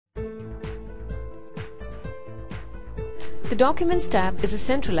The Documents tab is a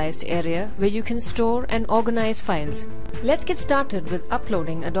centralized area where you can store and organize files. Let's get started with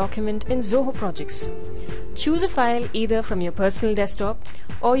uploading a document in Zoho Projects. Choose a file either from your personal desktop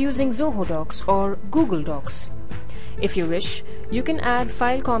or using Zoho Docs or Google Docs. If you wish, you can add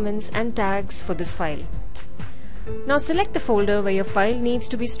file comments and tags for this file. Now select the folder where your file needs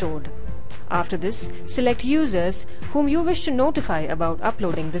to be stored. After this, select users whom you wish to notify about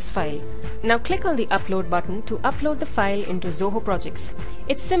uploading this file. Now click on the Upload button to upload the file into Zoho Projects.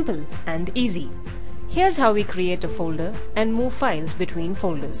 It's simple and easy. Here's how we create a folder and move files between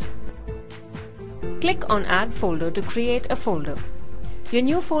folders. Click on Add Folder to create a folder. Your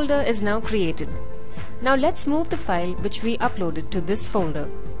new folder is now created. Now let's move the file which we uploaded to this folder.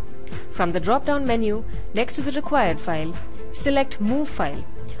 From the drop-down menu, next to the required file, select Move File,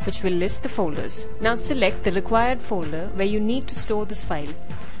 which will list the folders. Now select the required folder where you need to store this file.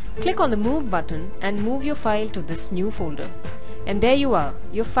 Click on the Move button and move your file to this new folder. And there you are,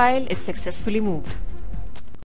 your file is successfully moved.